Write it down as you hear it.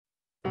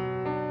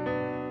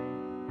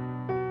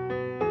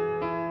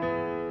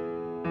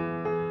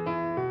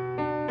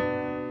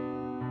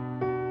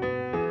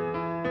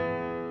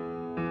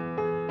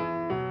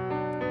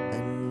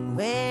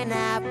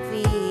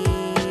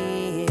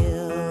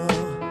feel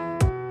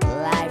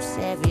life's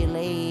heavy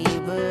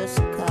labor's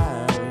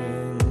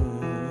calling.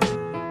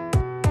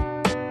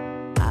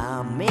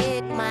 I'll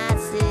make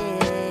myself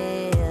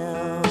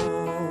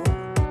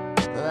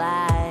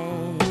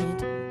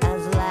light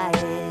as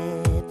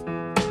light.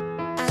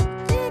 I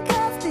think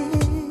of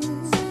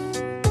this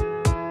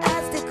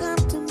as they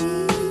come to me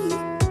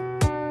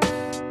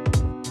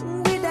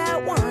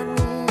without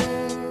warning.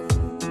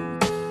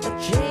 A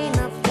chain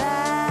of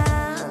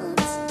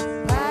clouds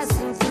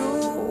passing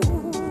through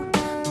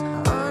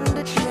on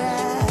the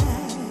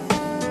tracks.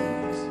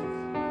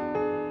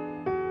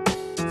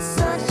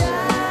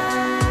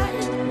 Sunshine,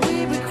 we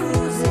be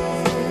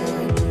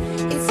cruising.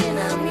 It's in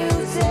our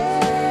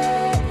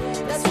music.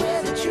 That's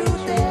where the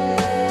truth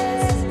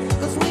is.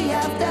 'Cause we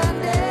have done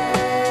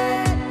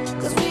that.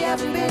 'Cause we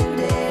have been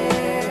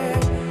there.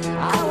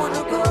 I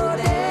wanna go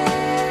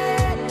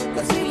there.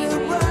 'Cause we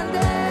will run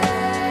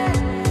there.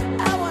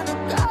 I wanna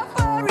go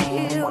for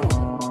real.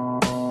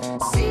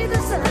 See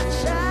the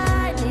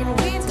sunshine in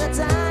winter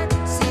time.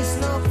 See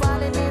snow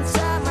falling in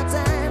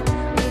summertime.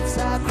 It's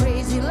all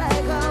crazy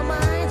like our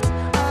minds.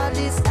 All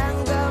this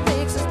anger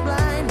makes us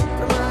blind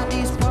from all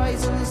these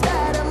poisons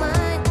that are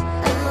mine.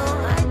 I know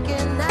I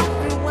cannot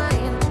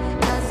rewind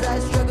as I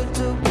struggle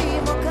to be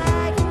more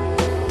kind.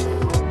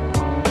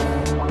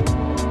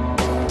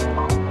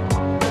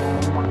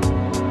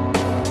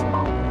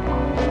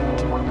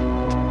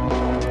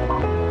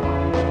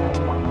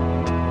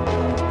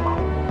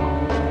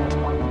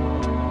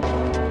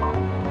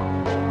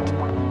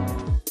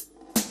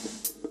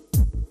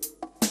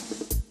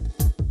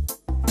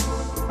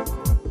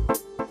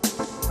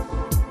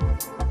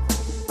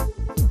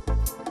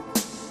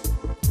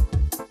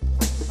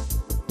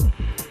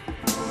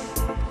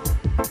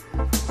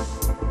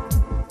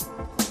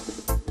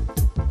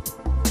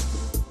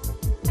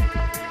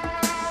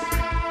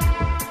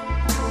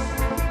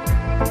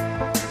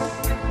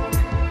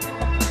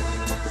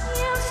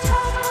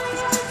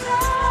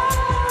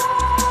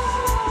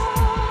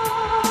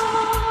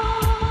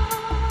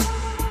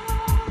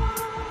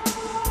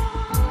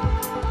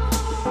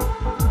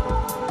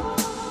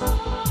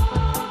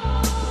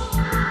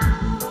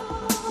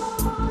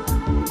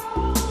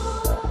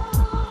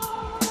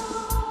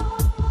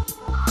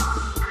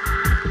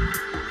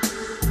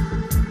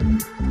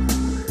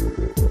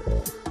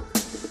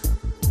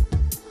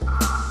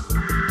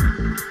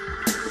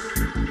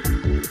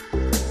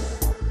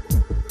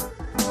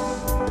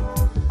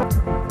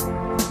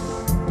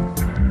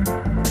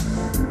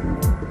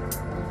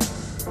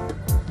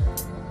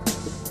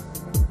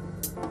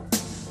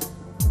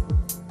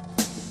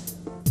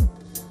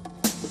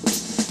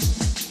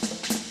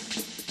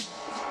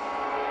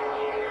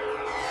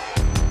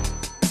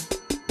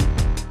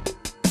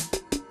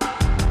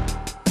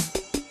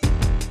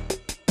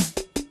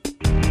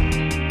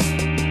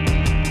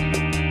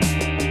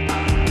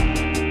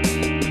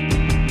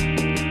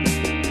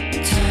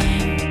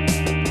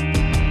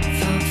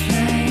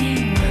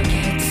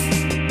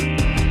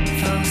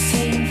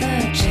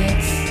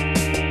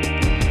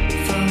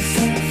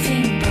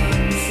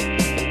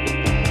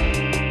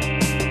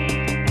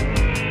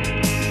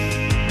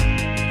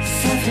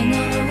 Surfing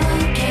on a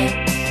rocket,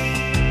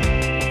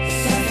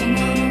 surfing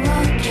on a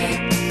rocket,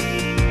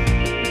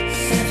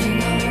 surfing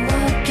on a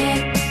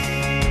rocket,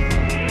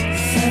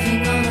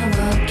 surfing on a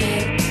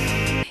rocket.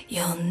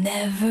 You'll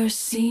never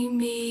see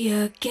me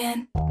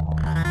again.